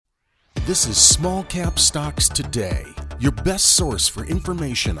This is Small Cap Stocks Today, your best source for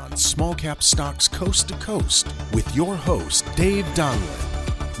information on small cap stocks coast to coast with your host, Dave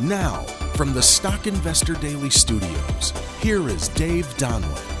Donlin. Now, from the Stock Investor Daily Studios, here is Dave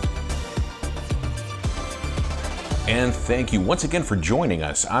Donlin. And thank you once again for joining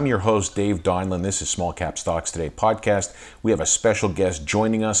us. I'm your host, Dave Donlin. This is Small Cap Stocks Today podcast. We have a special guest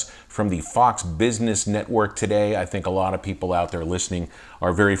joining us from the Fox Business Network today. I think a lot of people out there listening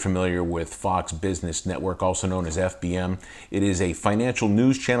are very familiar with Fox Business Network, also known as FBN. It is a financial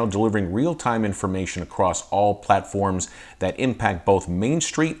news channel delivering real-time information across all platforms that impact both Main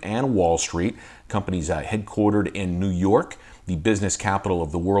Street and Wall Street. Companies headquartered in New York, the business capital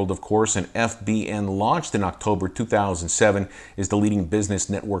of the world, of course, and FBN, launched in October 2007, is the leading business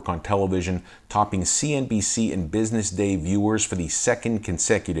network on television, topping CNBC and Business Day viewers for the second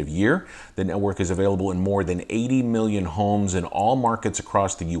consecutive year. The network is available in more than 80 million homes in all markets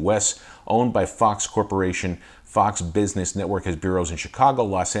across the U.S., owned by Fox Corporation. Fox Business Network has bureaus in Chicago,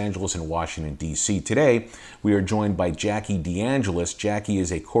 Los Angeles, and Washington, D.C. Today, we are joined by Jackie DeAngelis. Jackie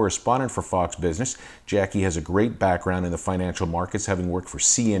is a correspondent for Fox Business. Jackie has a great background in the financial markets, having worked for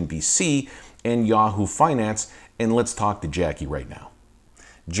CNBC and Yahoo Finance. And let's talk to Jackie right now.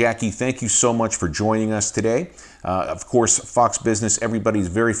 Jackie, thank you so much for joining us today. Of course, Fox Business, everybody's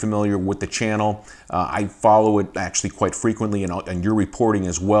very familiar with the channel. I follow it actually quite frequently, and your reporting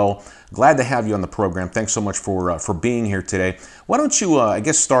as well. Glad to have you on the program. Thanks so much for being here today. Why don't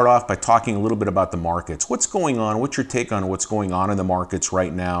you, start off by talking a little bit about the markets. What's going on? What's your take on what's going on in the markets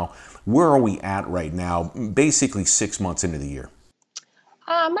right now? Where are we at right now, basically 6 months into the year?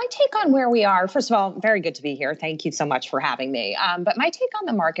 My take on where we are, first of all, very good to be here. Thank you so much for having me. But my take on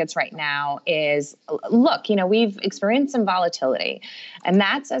the markets right now is, look, we've experienced some volatility, and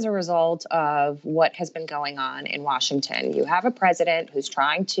that's as a result of what has been going on in Washington. You have a president who's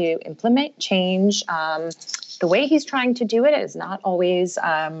trying to implement change. The way he's trying to do it is not always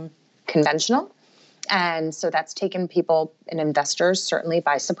conventional. And so that's taken people and investors certainly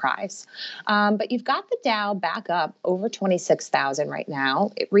by surprise. But you've got the Dow back up over 26,000 right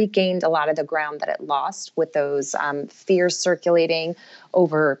now. It regained a lot of the ground that it lost with those fears circulating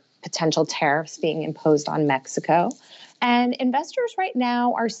over potential tariffs being imposed on Mexico. And investors right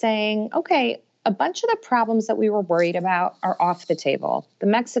now are saying, okay, a bunch of the problems that we were worried about are off the table. The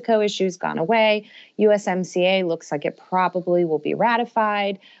Mexico issue's gone away. USMCA looks like it probably will be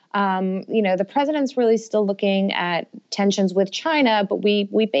ratified. The president's really still looking at tensions with China, but we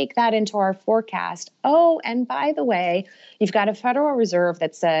bake that into our forecast. Oh, and by the way, you've got a Federal Reserve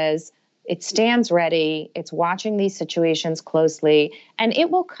that says it stands ready, it's watching these situations closely, and it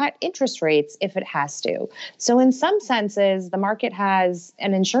will cut interest rates if it has to. So in some senses, the market has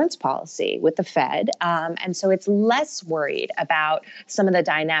an insurance policy with the Fed, and so it's less worried about some of the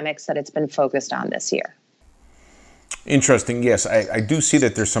dynamics that it's been focused on this year. Interesting. Yes, I do see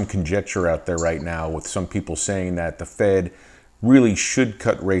that there's some conjecture out there right now with some people saying that the Fed really should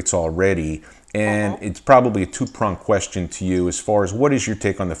cut rates already. And it's probably a two-pronged question to you as far as what is your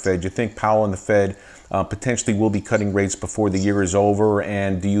take on the Fed? Do you think Powell and the Fed potentially will be cutting rates before the year is over?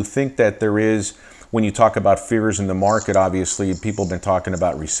 And do you think that there is, when you talk about fears in the market, obviously people have been talking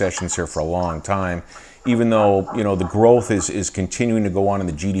about recessions here for a long time, even though the growth is continuing to go on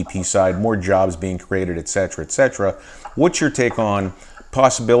the GDP side, more jobs being created, et cetera, et cetera. What's your take on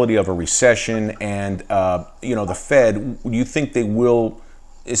possibility of a recession and the Fed? Do you think they will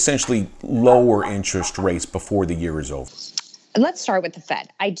essentially lower interest rates before the year is over? Let's start with the Fed.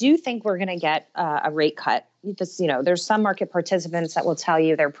 I do think we're going to get a rate cut. There's some market participants that will tell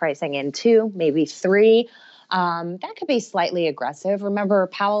you they're pricing in 2, maybe 3. That could be slightly aggressive. Remember,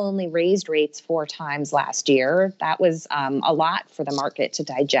 Powell only raised rates 4 times last year. That was a lot for the market to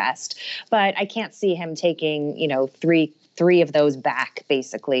digest. But I can't see him taking, three of those back,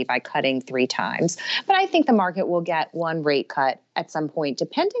 basically, by cutting 3 times. But I think the market will get 1 rate cut at some point,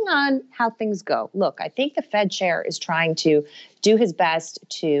 depending on how things go. Look, I think the Fed chair is trying to do his best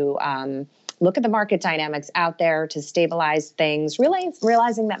to look at the market dynamics out there to stabilize things, really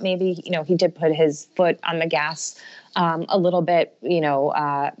realizing that maybe, he did put his foot on the gas a little bit,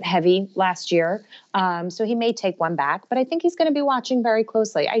 heavy last year. So he may take 1 back, but I think he's going to be watching very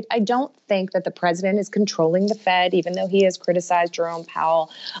closely. I don't think that the president is controlling the Fed, even though he has criticized Jerome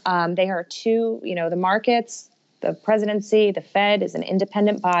Powell. They are two, the markets, the presidency, the Fed is an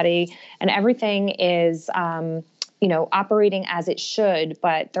independent body, and everything is, operating as it should,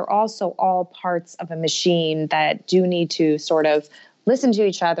 but they're also all parts of a machine that do need to sort of listen to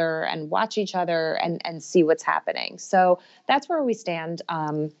each other and watch each other and see what's happening. So that's where we stand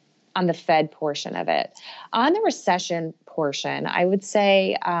on the Fed portion of it. On the recession portion, I would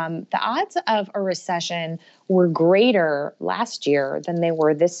say the odds of a recession were greater last year than they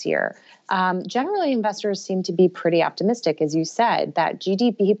were this year. Generally, investors seem to be pretty optimistic, as you said. That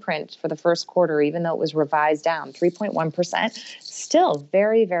GDP print for the first quarter, even though it was revised down 3.1%, still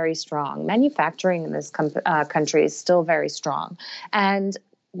very, very strong. Manufacturing in this country is still very strong. And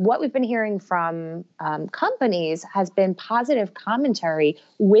what we've been hearing from companies has been positive commentary,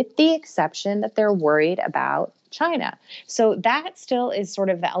 with the exception that they're worried about China. So that still is sort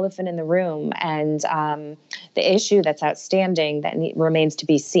of the elephant in the room, and the issue that's outstanding that remains to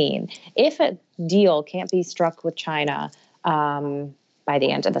be seen. If a deal can't be struck with China by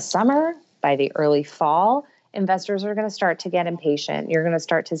the end of the summer, by the early fall, investors are going to start to get impatient. You're going to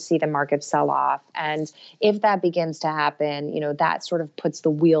start to see the market sell off. And if that begins to happen, that sort of puts the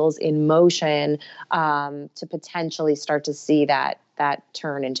wheels in motion to potentially start to see that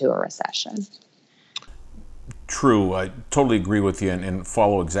turn into a recession. True. I totally agree with you and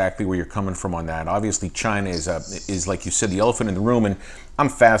follow exactly where you're coming from on that. Obviously, China is like you said, the elephant in the room, and I'm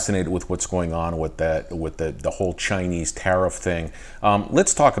fascinated with what's going on with the whole Chinese tariff thing.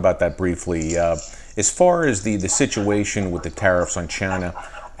 Let's talk about that briefly. As far as the situation with the tariffs on China,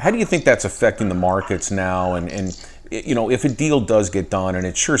 how do you think that's affecting the markets now? And if a deal does get done, and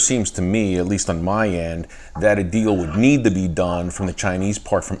it sure seems to me, at least on my end, that a deal would need to be done from the Chinese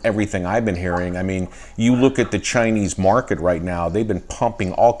part, from everything I've been hearing. I mean, you look at the Chinese market right now, they've been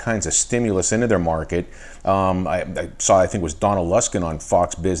pumping all kinds of stimulus into their market. I think it was Donald Luskin on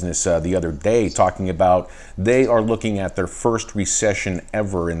Fox Business the other day talking about they are looking at their first recession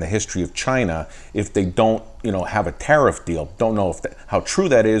ever in the history of China if they don't, have a tariff deal. Don't know how true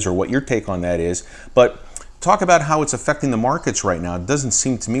that is or what your take on that is, but talk about how it's affecting the markets right now. It doesn't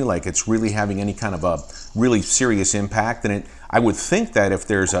seem to me like it's really having any kind of a really serious impact. And I would think that if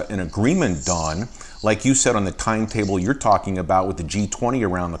there's an agreement done, like you said on the timetable you're talking about with the G20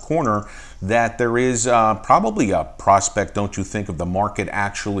 around the corner, that there is probably a prospect, don't you think, of the market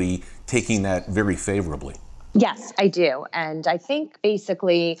actually taking that very favorably? Yes, I do. And I think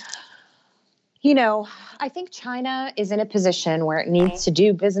basically, I think China is in a position where it needs to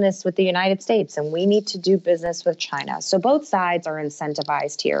do business with the United States, and we need to do business with China. So both sides are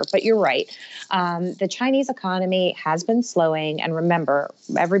incentivized here. But you're right. The Chinese economy has been slowing. And remember,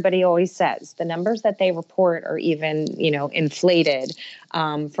 everybody always says the numbers that they report are even, inflated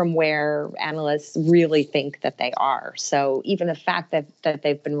from where analysts really think that they are. So even the fact that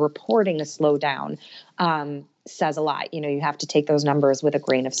they've been reporting a slowdown says a lot. You have to take those numbers with a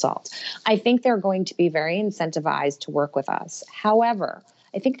grain of salt. I think they're going to be very incentivized to work with us. However,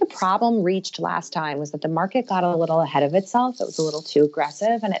 I think the problem reached last time was that the market got a little ahead of itself. It was a little too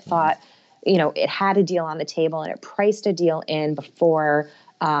aggressive, and it thought, it had a deal on the table and it priced a deal in before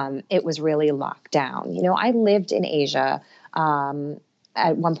it was really locked down. I lived in Asia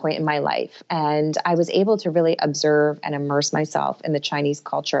at one point in my life, and I was able to really observe and immerse myself in the Chinese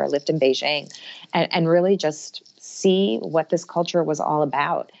culture. I lived in Beijing and really just see what this culture was all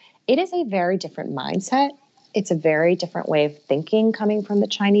about. It is a very different mindset. It's a very different way of thinking coming from the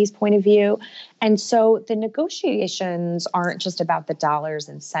Chinese point of view. And so the negotiations aren't just about the dollars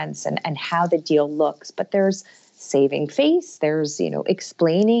and cents and how the deal looks, but there's saving face, there's,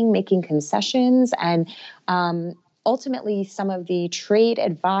 explaining, making concessions, and ultimately, some of the trade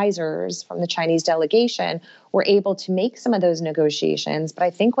advisors from the Chinese delegation were able to make some of those negotiations. But I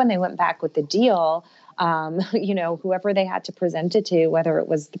think when they went back with the deal, whoever they had to present it to, whether it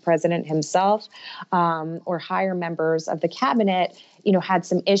was the president himself or higher members of the cabinet, had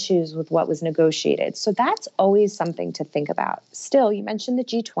some issues with what was negotiated. So that's always something to think about. Still, you mentioned the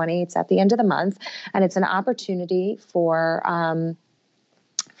G20. It's at the end of the month, and it's an opportunity for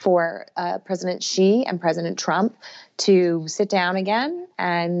President Xi and President Trump to sit down again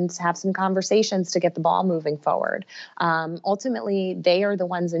and have some conversations to get the ball moving forward. Ultimately, they are the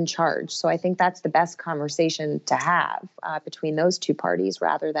ones in charge. So I think that's the best conversation to have between those two parties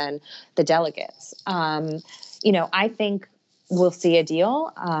rather than the delegates. I think we'll see a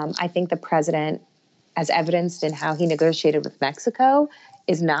deal. I think the president, as evidenced in how he negotiated with Mexico,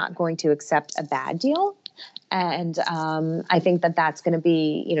 is not going to accept a bad deal. And I think that that's going to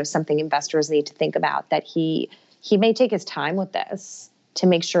be, something investors need to think about, that he may take his time with this to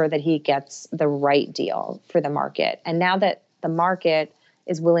make sure that he gets the right deal for the market. And now that the market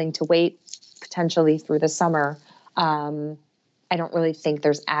is willing to wait potentially through the summer, I don't really think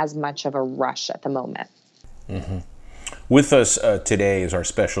there's as much of a rush at the moment. Mm-hmm. With us today is our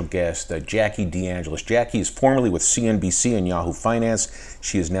special guest, Jackie DeAngelis. Jackie is formerly with CNBC and Yahoo Finance.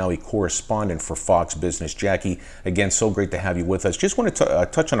 She is now a correspondent for Fox Business. Jackie, again, so great to have you with us. Just want to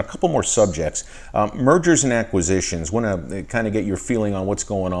touch on a couple more subjects. Mergers and acquisitions. Want to kind of get your feeling on what's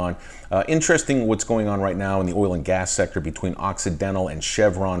going on. Interesting what's going on right now in the oil and gas sector between Occidental and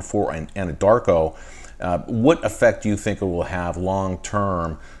Chevron and Anadarko. What effect do you think it will have long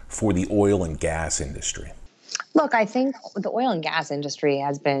term for the oil and gas industry? Look, I think the oil and gas industry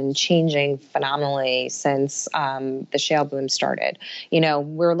has been changing phenomenally since the shale boom started. You know,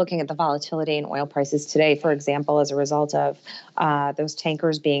 we're looking at the volatility in oil prices today, for example, as a result of those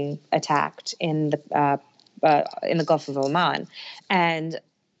tankers being attacked in the Gulf of Oman. And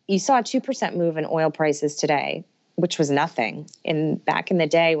you saw a 2% move in oil prices today, which was nothing. Back in the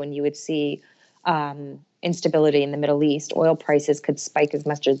day when you would see instability in the Middle East, oil prices could spike as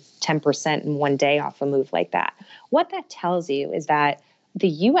much as 10% in one day off a move like that. What that tells you is that the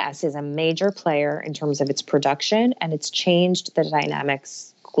U.S. is a major player in terms of its production, and it's changed the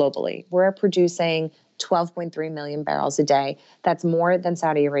dynamics globally. We're producing 12.3 million barrels a day. That's more than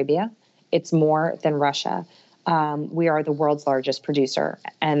Saudi Arabia. It's more than Russia. We are the world's largest producer.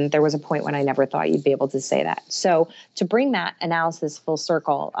 And there was a point when I never thought you'd be able to say that. So to bring that analysis full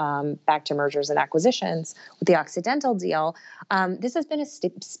circle back to mergers and acquisitions with the Occidental deal, this has been a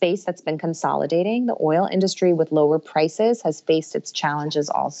space that's been consolidating. The oil industry with lower prices has faced its challenges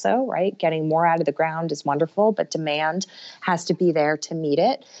also, right? Getting more out of the ground is wonderful, but demand has to be there to meet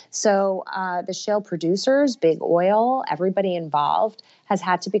it. So the shale producers, big oil, everybody involved has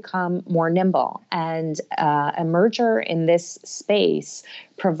had to become more nimble. And a merger in this space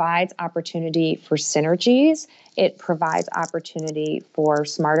provides opportunity for synergies. It provides opportunity for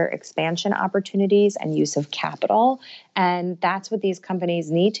smarter expansion opportunities and use of capital. And that's what these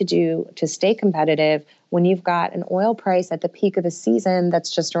companies need to do to stay competitive when you've got an oil price at the peak of the season that's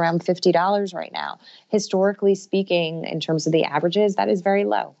just around $50 right now. Historically speaking, in terms of the averages, that is very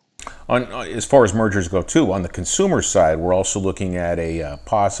low. As far as mergers go, too, on the consumer side, we're also looking at a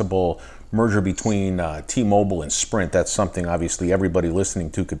possible merger between T-Mobile and Sprint. That's something, obviously, everybody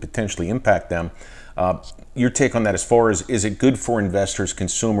listening to could potentially impact them. Your take on that as far as, is it good for investors,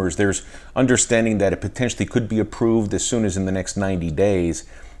 consumers? There's understanding that it potentially could be approved as soon as in the next 90 days.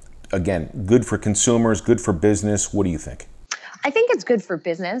 Again, good for consumers, good for business. What do you think? I think it's good for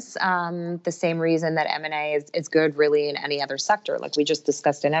business, the same reason that M&A is good really in any other sector, like we just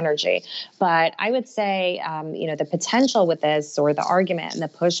discussed in energy. But I would say, the potential with this, or the argument and the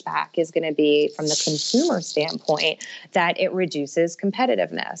pushback, is going to be from the consumer standpoint that it reduces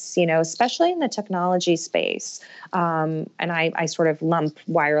competitiveness, especially in the technology space. And I sort of lump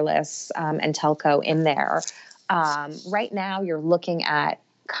wireless and telco in there. Right now, you're looking at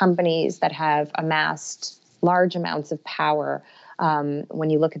companies that have amassed large amounts of power. When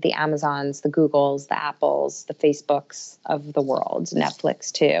you look at the Amazons, the Googles, the Apples, the Facebooks of the world,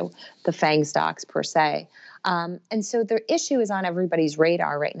 Netflix too, the FANG stocks per se. And so the issue is on everybody's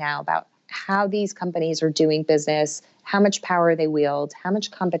radar right now about how these companies are doing business, how much power they wield, how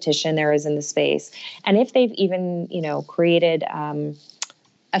much competition there is in the space, and if they've even, created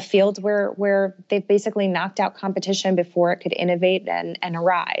a field where they've basically knocked out competition before it could innovate and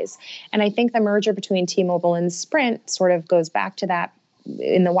arise. And I think the merger between T-Mobile and Sprint sort of goes back to that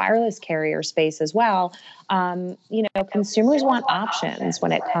in the wireless carrier space as well. Consumers want options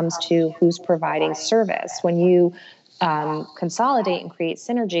when it comes to who's providing service. When you consolidate and create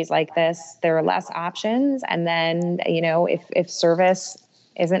synergies like this, there are less options. And then, if service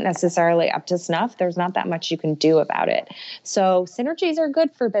isn't necessarily up to snuff, there's not that much you can do about it. So synergies are good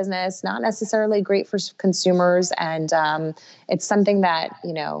for business, not necessarily great for consumers. And it's something that,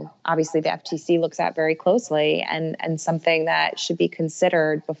 obviously the FTC looks at very closely, and something that should be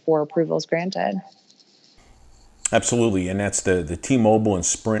considered before approval is granted. Absolutely, and that's the T-Mobile and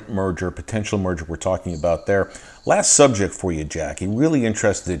Sprint merger, potential merger we're talking about there. Last subject for you, Jackie. Really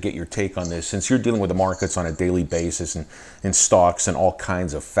interested to get your take on this, since you're dealing with the markets on a daily basis and stocks and all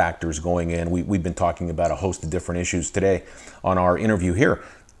kinds of factors going in. We've been talking about a host of different issues today on our interview here.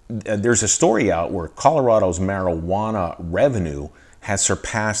 There's a story out where Colorado's marijuana revenue has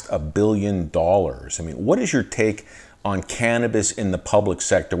surpassed $1 billion. I mean, what is your take on cannabis in the public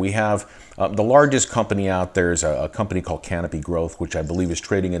sector? We have the largest company out there is a company called Canopy Growth, which I believe is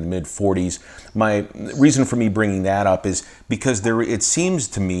trading in the mid-40s. My reason for me bringing that up is because it seems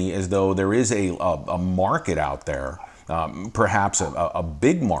to me as though there is a market out there perhaps a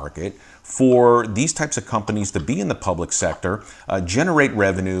big market for these types of companies to be in the public sector, generate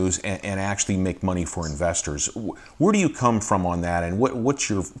revenues, and actually make money for investors. Where do you come from on that, and what's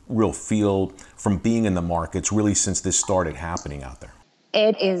your real feel from being in the markets really since this started happening out there?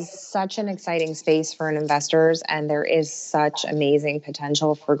 It is such an exciting space for investors, and there is such amazing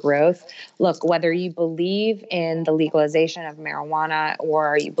potential for growth. Look, whether you believe in the legalization of marijuana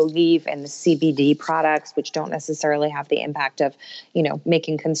or you believe in the CBD products, which don't necessarily have the impact of,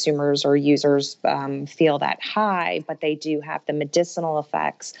 making consumers or users feel that high, but they do have the medicinal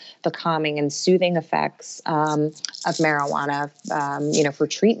effects, the calming and soothing effects of marijuana, for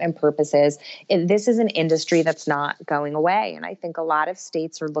treatment purposes. This is an industry that's not going away, and I think a lot of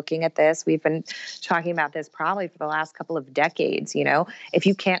states are looking at this. We've been talking about this probably for the last couple of decades. If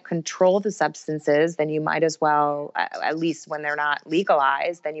you can't control the substances, then you might as well, at least when they're not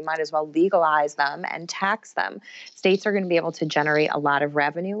legalized, then you might as well legalize them and tax them. States are going to be able to generate a lot of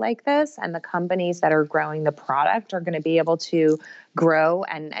revenue like this, and the companies that are growing the product are going to be able to grow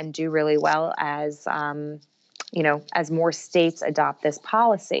and do really well as more states adopt this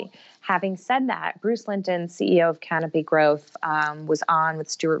policy. Having said that, Bruce Linton, CEO of Canopy Growth, was on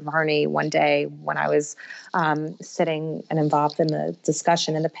with Stuart Varney one day when I was sitting and involved in the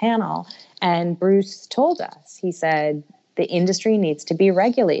discussion in the panel. And Bruce told us, he said, the industry needs to be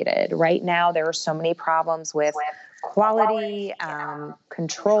regulated. Right now, there are so many problems with quality,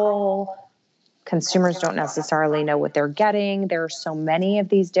 control. Consumers don't necessarily know what they're getting. There are so many of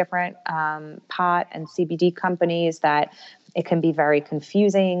these different pot and CBD companies that it can be very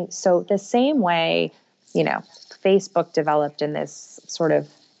confusing. So the same way, Facebook developed in this sort of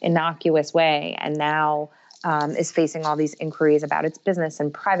innocuous way and now is facing all these inquiries about its business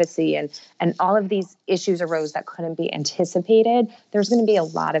and privacy and all of these issues arose that couldn't be anticipated. There's going to be a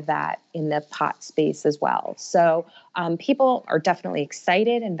lot of that in the pot space as well. So people are definitely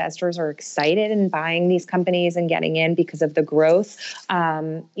excited. Investors are excited in buying these companies and getting in because of the growth,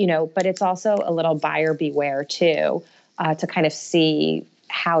 but it's also a little buyer beware too, to kind of see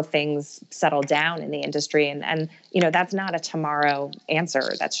how things settle down in the industry. And that's not a tomorrow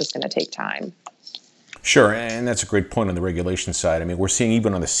answer. That's just going to take time. Sure, and that's a great point on the regulation side. I mean, we're seeing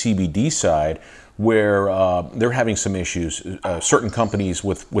even on the CBD side where they're having some issues, certain companies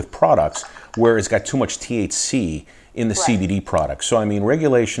with products where it's got too much THC in the CBD products. So, I mean,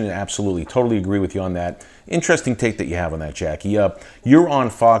 regulation, absolutely, totally agree with you on that. Interesting take that you have on that, Jackie. You're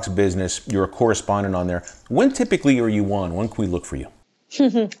on Fox Business. You're a correspondent on there. When typically are you on? When can we look for you?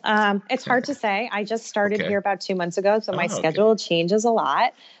 It's hard to say. I just started here about 2 months ago, so my schedule changes a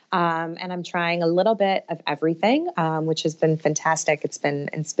lot. And I'm trying a little bit of everything, which has been fantastic. It's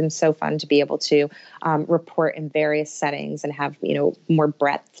been so fun to be able to report in various settings and have more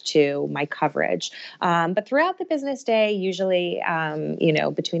breadth to my coverage. But throughout the business day, usually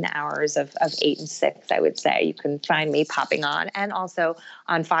between the hours of 8 and 6, I would say you can find me popping on, and also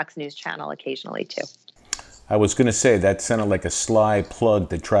on Fox News Channel occasionally too. I was going to say that sounded like a sly plug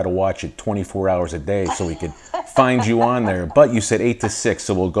to try to watch it 24 hours a day so we could find you on there. But you said 8 to 6,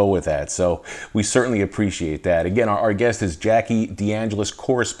 so we'll go with that. So we certainly appreciate that. Again, our guest is Jackie DeAngelis,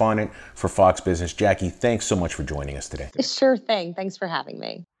 correspondent for Fox Business. Jackie, thanks so much for joining us today. Sure thing. Thanks for having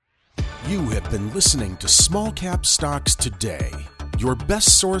me. You have been listening to Small Cap Stocks Today, your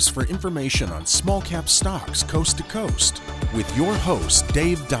best source for information on small cap stocks coast to coast, with your host,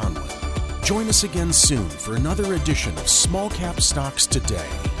 Dave Donlin. Join us again soon for another edition of Small Cap Stocks Today.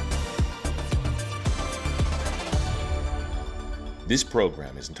 This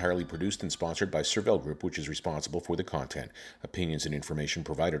program is entirely produced and sponsored by Cervell Group, which is responsible for the content. Opinions and information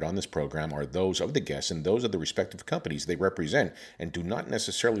provided on this program are those of the guests and those of the respective companies they represent and do not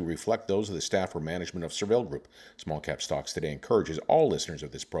necessarily reflect those of the staff or management of Cervell Group. Small Cap Stocks Today encourages all listeners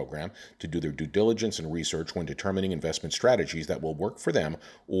of this program to do their due diligence and research when determining investment strategies that will work for them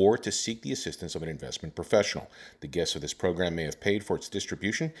or to seek the assistance of an investment professional. The guests of this program may have paid for its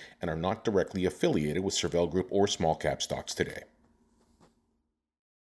distribution and are not directly affiliated with Cervell Group or Small Cap Stocks Today.